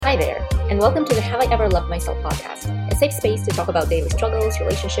Hi there, and welcome to the Have I Ever Loved Myself podcast, a safe space to talk about daily struggles,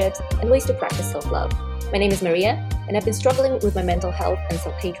 relationships, and ways to practice self-love. My name is Maria, and I've been struggling with my mental health and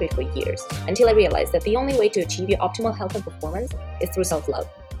self-hatred for years, until I realized that the only way to achieve your optimal health and performance is through self-love.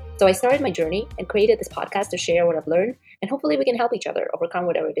 So I started my journey and created this podcast to share what I've learned, and hopefully we can help each other overcome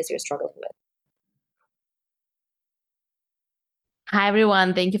whatever it is you're struggling with. Hi,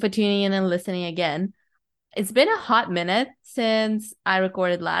 everyone. Thank you for tuning in and listening again. It's been a hot minute since I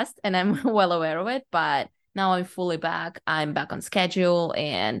recorded last, and I'm well aware of it, but now I'm fully back. I'm back on schedule,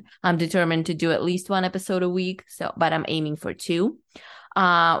 and I'm determined to do at least one episode a week. But I'm aiming for two.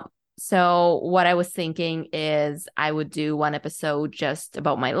 So what I was thinking is I would do one episode just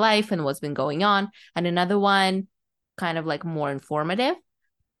about my life and what's been going on, and another one kind of like more informative.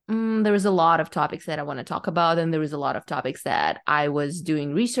 There was a lot of topics that I want to talk about, and there was a lot of topics that I was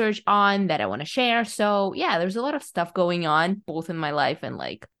doing research on that I want to share. So yeah, there's a lot of stuff going on both in my life and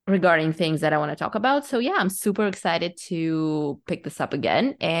like regarding things that I want to talk about. So yeah, I'm super excited to pick this up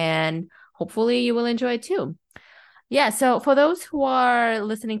again, and hopefully you will enjoy it too. Yeah, so for those who are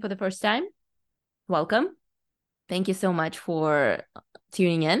listening for the first time, welcome. Thank you so much for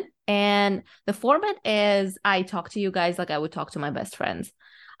tuning in. And the format is I talk to you guys like I would talk to my best friends.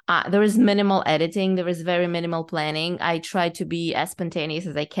 There is minimal editing. There is very minimal planning. I try to be as spontaneous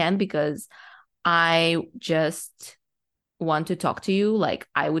as I can because I just want to talk to you like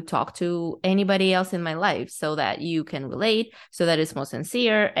I would talk to anybody else in my life so that you can relate, so that it's more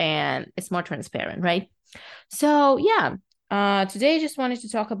sincere and it's more transparent, right? So yeah, today I just wanted to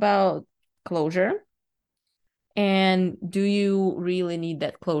talk about closure. And do you really need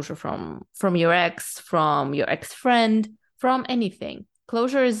that closure from your ex, from your ex-friend, from anything?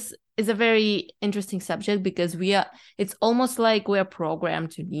 Closure is a very interesting subject because it's almost like we're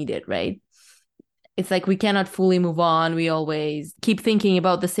programmed to need it, right? It's like we cannot fully move on. We always keep thinking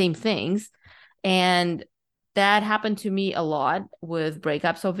about the same things. And that happened to me a lot with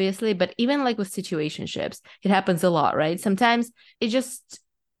breakups, obviously, but even like with situationships, it happens a lot, right? Sometimes it just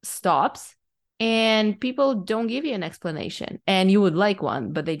stops and people don't give you an explanation, and you would like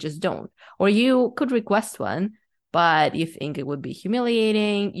one, but they just don't. Or you could request one, but you think it would be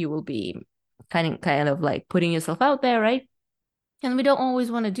humiliating. You will be kind of like putting yourself out there, right? And we don't always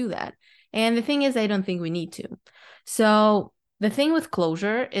want to do that. And the thing is, I don't think we need to. So the thing with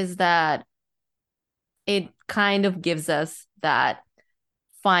closure is that it kind of gives us that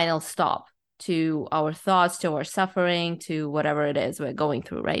final stop to our thoughts, to our suffering, to whatever it is we're going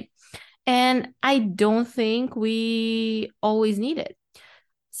through, right? And I don't think we always need it.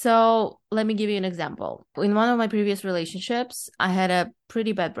 So let me give you an example. In one of my previous relationships, I had a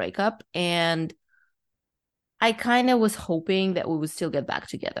pretty bad breakup, and I kind of was hoping that we would still get back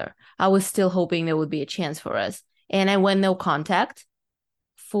together. I was still hoping there would be a chance for us. And I went no contact,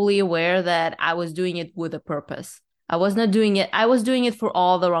 fully aware that I was doing it with a purpose. I was not doing it. I was doing it for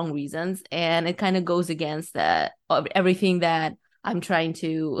all the wrong reasons. And it kind of goes against everything that I'm trying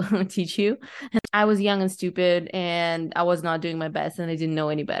to teach you. I was young and stupid, and I was not doing my best, and I didn't know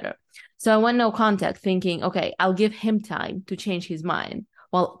any better. So I went no contact thinking, okay, I'll give him time to change his mind.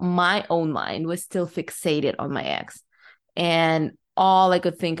 While my own mind was still fixated on my ex. And all I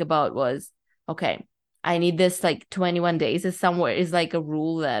could think about was, okay, I need this like 21 days is like a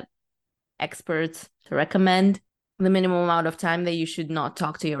rule that experts recommend, the minimum amount of time that you should not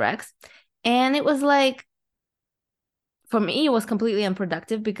talk to your ex. And it was like, for me, it was completely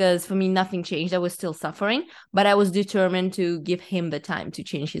unproductive because for me, nothing changed. I was still suffering, but I was determined to give him the time to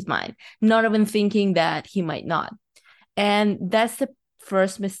change his mind, not even thinking that he might not. And that's the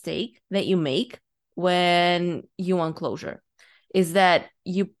first mistake that you make when you want closure, is that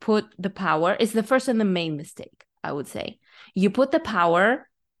you put the power. It's the first and the main mistake, I would say. You put the power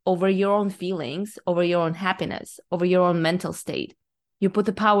over your own feelings, over your own happiness, over your own mental state. You put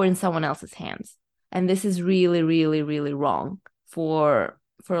the power in someone else's hands. And this is really, really, really wrong for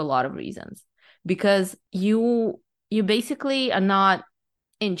a lot of reasons, because you basically are not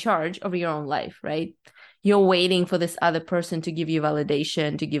in charge of your own life, right? You're waiting for this other person to give you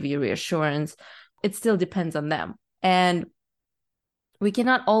validation, to give you reassurance. It still depends on them. And we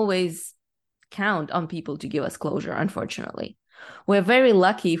cannot always count on people to give us closure, unfortunately. We're very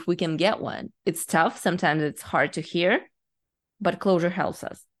lucky if we can get one. It's tough. Sometimes it's hard to hear, but closure helps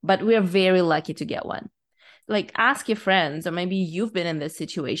us. But we're very lucky to get one. Like, ask your friends, or maybe you've been in this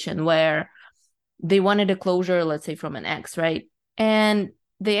situation where they wanted a closure, let's say from an ex, right? And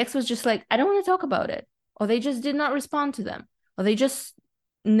the ex was just like, I don't want to talk about it. Or they just did not respond to them. Or they just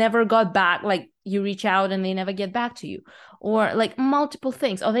never got back. Like, you reach out and they never get back to you. Or like multiple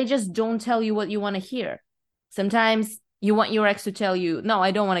things. Or they just don't tell you what you want to hear. Sometimes You want your ex to tell you, no,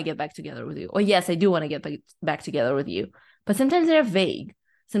 I don't want to get back together with you. Or yes, I do want to get back together with you. But sometimes they're vague.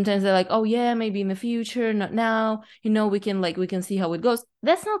 Sometimes they're like, oh yeah, maybe in the future, not now. We can see how it goes.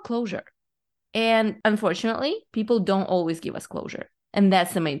 That's not closure. And unfortunately, people don't always give us closure. And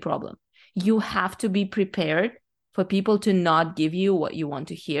that's the main problem. You have to be prepared for people to not give you what you want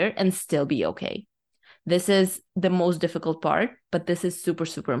to hear and still be okay. This is the most difficult part, but this is super,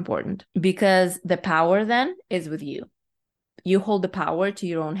 super important because the power then is with you. You hold the power to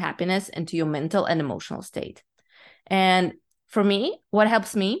your own happiness and to your mental and emotional state. And for me, what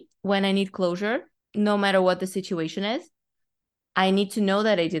helps me when I need closure, no matter what the situation is, I need to know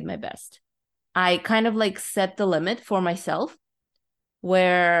that I did my best. I kind of like set the limit for myself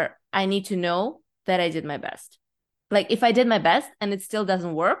where I need to know that I did my best. Like if I did my best and it still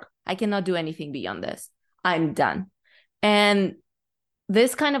doesn't work, I cannot do anything beyond this. I'm done. And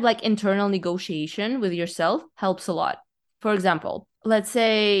this kind of like internal negotiation with yourself helps a lot. For example, let's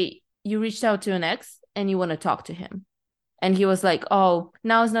say you reached out to an ex and you want to talk to him. And he was like, oh,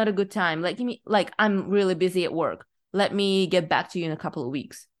 now is not a good time. Like I'm really busy at work. Let me get back to you in a couple of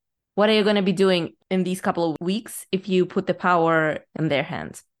weeks. What are you going to be doing in these couple of weeks if you put the power in their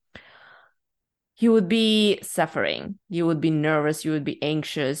hands? You would be suffering. You would be nervous. You would be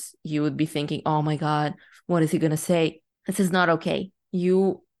anxious. You would be thinking, oh my God, what is he going to say? This is not okay.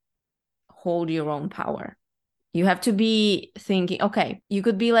 You hold your own power. You have to be thinking, okay, you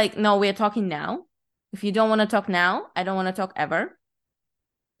could be like, no, we're talking now. If you don't want to talk now, I don't want to talk ever.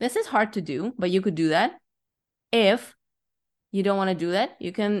 This is hard to do, but you could do that. If you don't want to do that,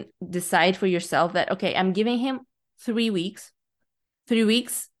 you can decide for yourself that, okay, I'm giving him 3 weeks. 3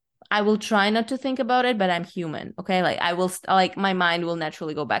 weeks, I will try not to think about it, but I'm human, okay? Like I will, like my mind will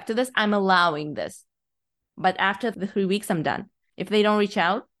naturally go back to this. I'm allowing this. But after the 3 weeks, I'm done. If they don't reach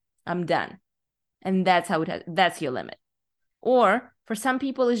out, I'm done. And that's how that's your limit. Or for some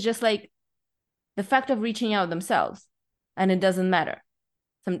people, it's just like the fact of reaching out themselves and it doesn't matter.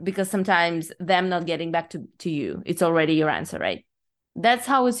 Because sometimes them not getting back to you, it's already your answer, right? That's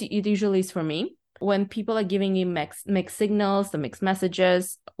how it usually is for me. When people are giving you mixed signals, the mixed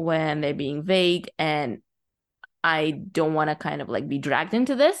messages, when they're being vague, and I don't want to kind of like be dragged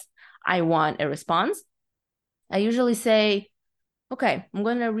into this, I want a response. I usually say, okay, I'm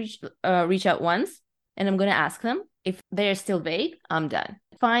going to reach out once and I'm going to ask them. If they're still vague, I'm done.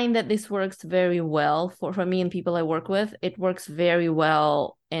 I find that this works very well for me and people I work with. It works very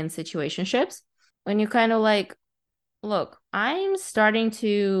well in situationships. When you kind of like, look, I'm starting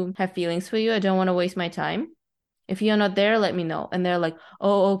to have feelings for you. I don't want to waste my time. If you're not there, let me know. And they're like,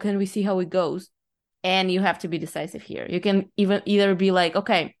 oh, can we see how it goes? And you have to be decisive here. You can either be like,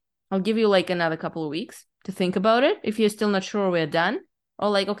 okay, I'll give you like another couple of weeks to think about it. If you're still not sure, we're done. Or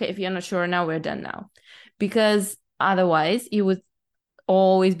like, okay, if you're not sure now, we're done now. Because otherwise, you would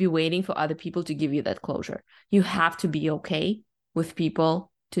always be waiting for other people to give you that closure. You have to be okay with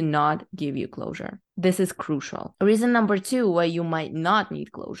people to not give you closure. This is crucial. Reason number 2 why you might not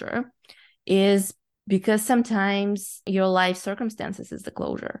need closure is because sometimes your life circumstances is the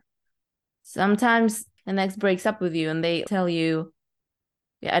closure. Sometimes an ex breaks up with you and they tell you,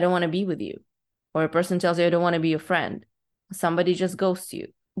 yeah, I don't want to be with you. Or a person tells you, I don't want to be your friend. Somebody just ghosts you.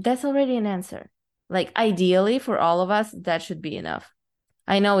 That's already an answer. Like ideally for all of us, that should be enough.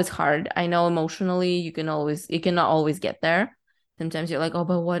 I know it's hard. I know emotionally you cannot always get there. Sometimes you're like, oh,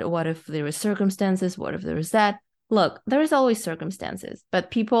 but what if there is circumstances? What if there is that? Look, there is always circumstances, but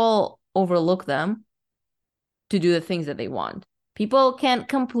people overlook them to do the things that they want. People can't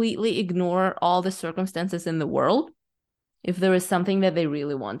completely ignore all the circumstances in the world if there is something that they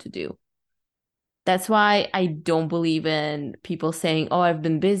really want to do. That's why I don't believe in people saying, oh, I've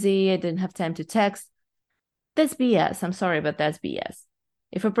been busy, I didn't have time to text. That's BS. I'm sorry, but that's BS.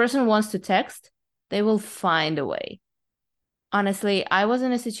 If a person wants to text, they will find a way. Honestly, I was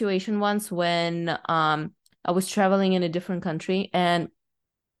in a situation once when I was traveling in a different country and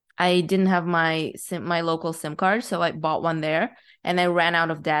I didn't have my local SIM card, so I bought one there and I ran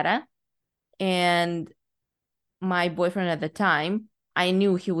out of data. And my boyfriend at the time, I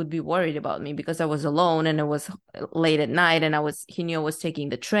knew he would be worried about me because I was alone and it was late at night and he knew I was taking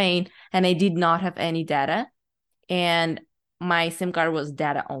the train and I did not have any data and my SIM card was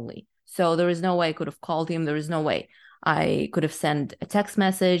data only. So there is no way I could have called him. There is no way I could have sent a text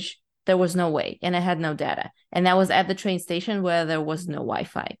message. There was no way. And I had no data. And that was at the train station where there was no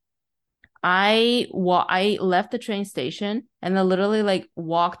Wi-Fi. I left the train station and I literally like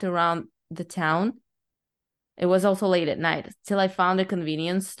walked around the town. It was also late at night till I found a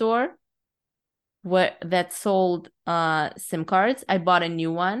convenience store that sold SIM cards. I bought a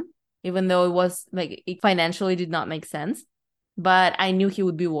new one even though it was like it financially did not make sense. But I knew he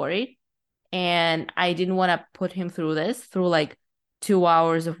would be worried, and I didn't want to put him through this, through like 2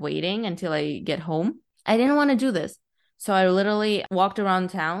 hours of waiting until I get home. I didn't want to do this. So I literally walked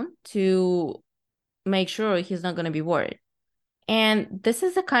around town to make sure he's not going to be worried. And this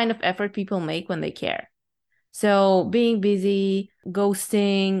is the kind of effort people make when they care. So being busy,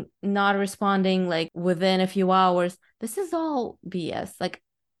 ghosting, not responding like within a few hours, this is all BS. Like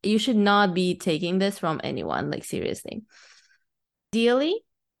you should not be taking this from anyone, like seriously. Ideally,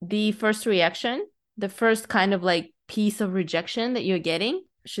 the first reaction, the first kind of like piece of rejection that you're getting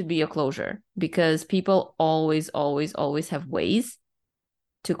should be a closure, because people always, always, always have ways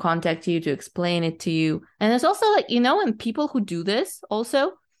to contact you, to explain it to you. And there's also like, and people who do this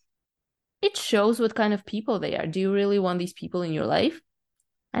also, it shows what kind of people they are. Do you really want these people in your life?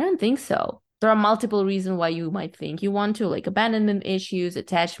 I don't think so. There are multiple reasons why you might think you want to, like abandonment issues,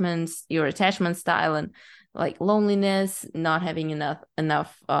 attachments, your attachment style, and like loneliness, not having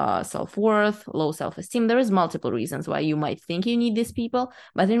enough self-worth, low self-esteem. There is multiple reasons why you might think you need these people,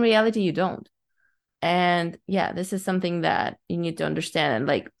 but in reality you don't. And yeah, this is something that you need to understand. And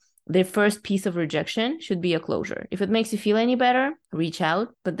like the first piece of rejection should be a closure. If it makes you feel any better, reach out,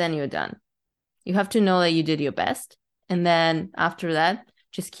 but then you're done. You have to know that you did your best. And then after that,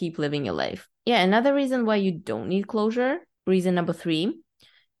 just keep living your life. Yeah, another reason why you don't need closure, reason number 3,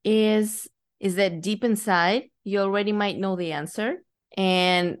 is that deep inside, you already might know the answer.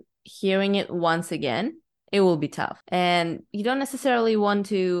 And hearing it once again, it will be tough. And you don't necessarily want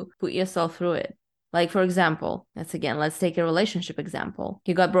to put yourself through it. Like, for example, let's take a relationship example.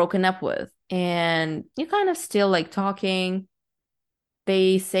 You got broken up with, and you kind of still like talking.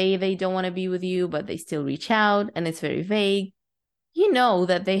 They say they don't want to be with you, but they still reach out, and it's very vague. You know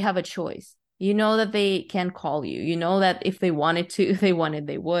that they have a choice. You know that they can call you. You know that if they wanted to, if they wanted,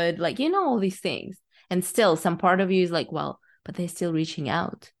 they would. Like, all these things. And still, some part of you is like, well, but they're still reaching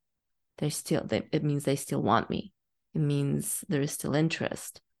out. It means they still want me. It means there is still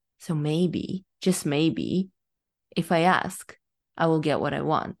interest. So maybe, just maybe, if I ask, I will get what I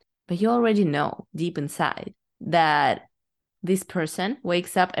want. But you already know deep inside that this person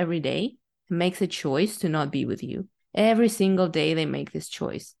wakes up every day and makes a choice to not be with you. Every single day they make this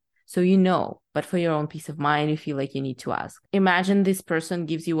choice. So but for your own peace of mind, you feel like you need to ask. Imagine this person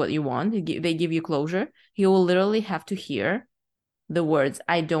gives you what you want. They give you closure. You will literally have to hear the words,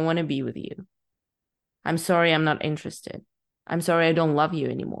 I don't want to be with you. I'm sorry, I'm not interested. I'm sorry, I don't love you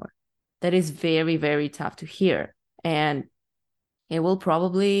anymore. That is very, very tough to hear. And it will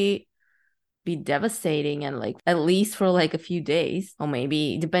probably be devastating, and like at least for like a few days, or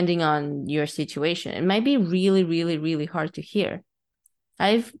maybe depending on your situation, it might be really, really, really hard to hear.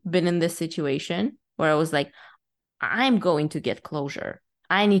 I've been in this situation where I was like, I'm going to get closure.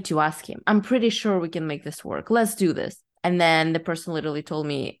 I need to ask him. I'm pretty sure we can make this work. Let's do this. And then the person literally told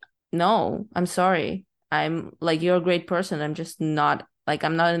me, no, I'm sorry. I'm like, you're a great person. I'm just not like,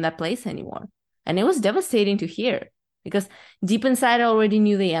 I'm not in that place anymore. And it was devastating to hear, because deep inside I already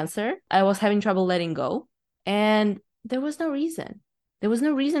knew the answer. I was having trouble letting go, and there was no reason. There was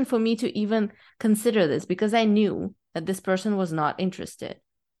no reason for me to even consider this, because I knew that this person was not interested.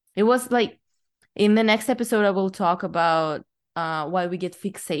 It was like, in the next episode, I will talk about why we get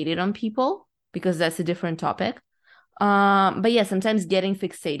fixated on people, because that's a different topic. But yeah, sometimes getting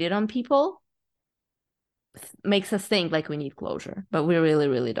fixated on people makes us think like we need closure, but we really,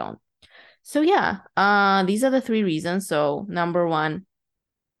 really don't. So yeah, these are the 3 reasons. So number 1,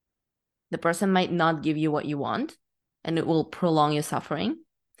 the person might not give you what you want, and it will prolong your suffering.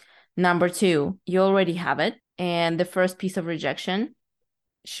 Number 2, you already have it, and the first piece of rejection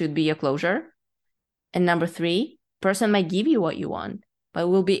should be a closure. And number 3, person might give you what you want, but it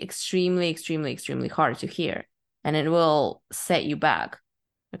will be extremely, extremely, extremely hard to hear, and it will set you back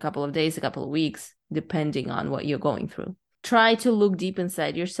a couple of days, a couple of weeks, depending on what you're going through. Try to look deep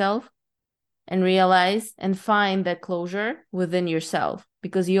inside yourself and realize and find that closure within yourself,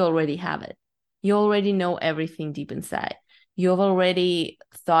 because you already have it. You already know everything deep inside. You've already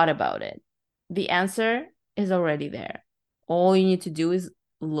thought about it. The answer is already there. All you need to do is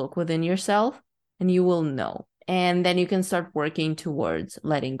look within yourself, and you will know. And then you can start working towards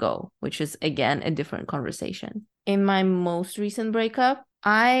letting go, which is, again, a different conversation. In my most recent breakup,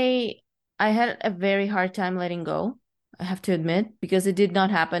 I had a very hard time letting go, I have to admit, because it did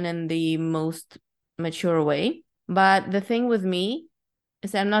not happen in the most mature way. But the thing with me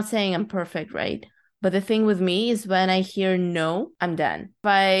is, I'm not saying I'm perfect, right? But the thing with me is, when I hear no, I'm done. If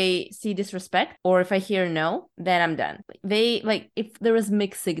I see disrespect, or if I hear no, then I'm done. If there is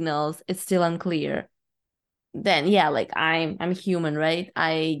mixed signals, it's still unclear. then yeah, like I'm human, right?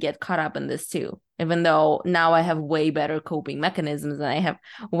 I get caught up in this too. Even though now I have way better coping mechanisms and I have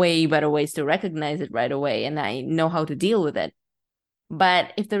way better ways to recognize it right away and I know how to deal with it.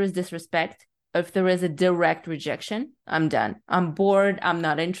 But if there is disrespect, or if there is a direct rejection, I'm done. I'm bored. I'm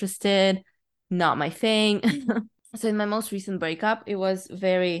not interested. Not my thing. So in my most recent breakup, it was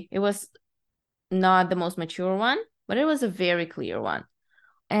not the most mature one, but it was a very clear one.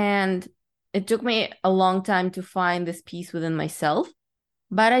 And it took me a long time to find this peace within myself,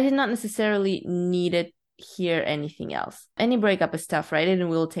 but I did not necessarily need it hear anything else. Any breakup is tough, right? And it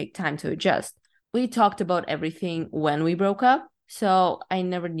will take time to adjust. We talked about everything when we broke up, so I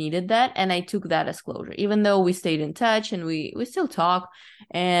never needed that, and I took that as closure. Even though we stayed in touch and we still talk,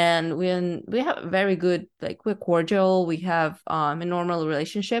 and we have very good, like, we're cordial, we have a normal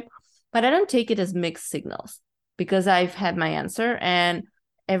relationship, but I don't take it as mixed signals because I've had my answer, and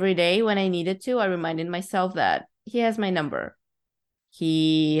every day when I needed to, I reminded myself that he has my number.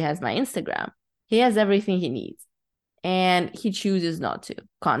 He has my Instagram. He has everything he needs. And he chooses not to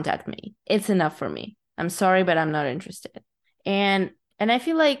contact me. It's enough for me. I'm sorry, but I'm not interested. And I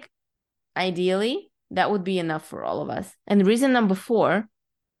feel like ideally that would be enough for all of us. And reason number 4,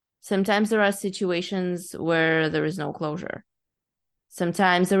 sometimes there are situations where there is no closure.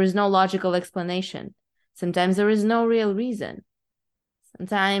 Sometimes there is no logical explanation. Sometimes there is no real reason.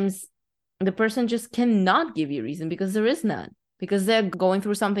 Sometimes the person just cannot give you reason because there is none, because they're going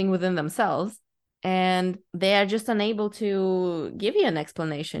through something within themselves and they are just unable to give you an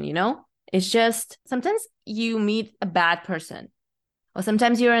explanation, you know? It's just sometimes you meet a bad person, or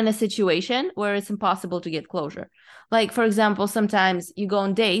sometimes you're in a situation where it's impossible to get closure. Like, for example, sometimes you go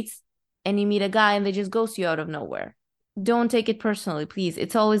on dates and you meet a guy and they just ghost you out of nowhere. Don't take it personally, please.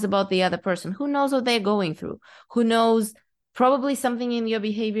 It's always about the other person. Who knows what they're going through? Who knows? Probably something in your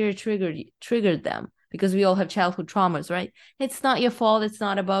behavior triggered them, because we all have childhood traumas, right? It's not your fault. It's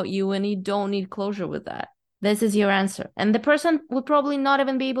not about you, and you don't need closure with that. This is your answer. And the person would probably not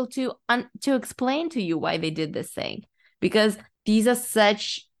even be able to explain to you why they did this thing, because these are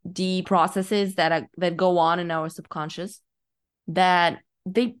such deep processes that go on in our subconscious that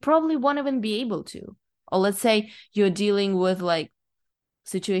they probably won't even be able to. Or let's say you're dealing with like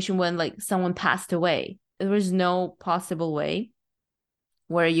situation when like someone passed away. There is no possible way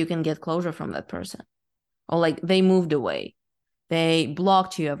where you can get closure from that person. Or like they moved away. They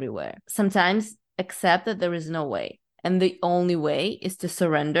blocked you everywhere. Sometimes accept that there is no way. And the only way is to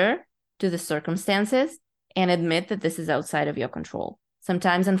surrender to the circumstances and admit that this is outside of your control.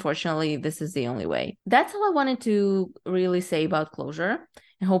 Sometimes, unfortunately, this is the only way. That's all I wanted to really say about closure.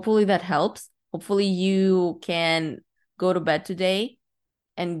 And hopefully that helps. Hopefully you can go to bed today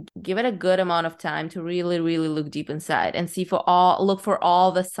and give it a good amount of time to really, really look deep inside and look for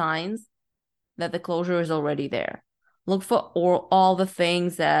all the signs that the closure is already there. Look for all the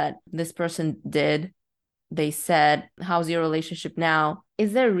things that this person did. They said, how's your relationship now?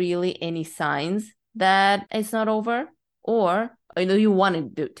 Is there really any signs that it's not over? Or I know you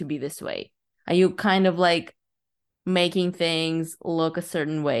want it to be this way. Are you kind of like making things look a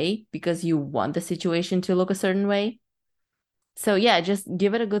certain way because you want the situation to look a certain way? So yeah, just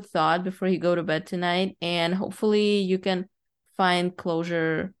give it a good thought before you go to bed tonight, and hopefully you can find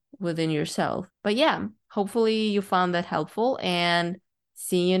closure within yourself. But yeah, hopefully you found that helpful, and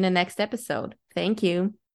see you in the next episode. Thank you.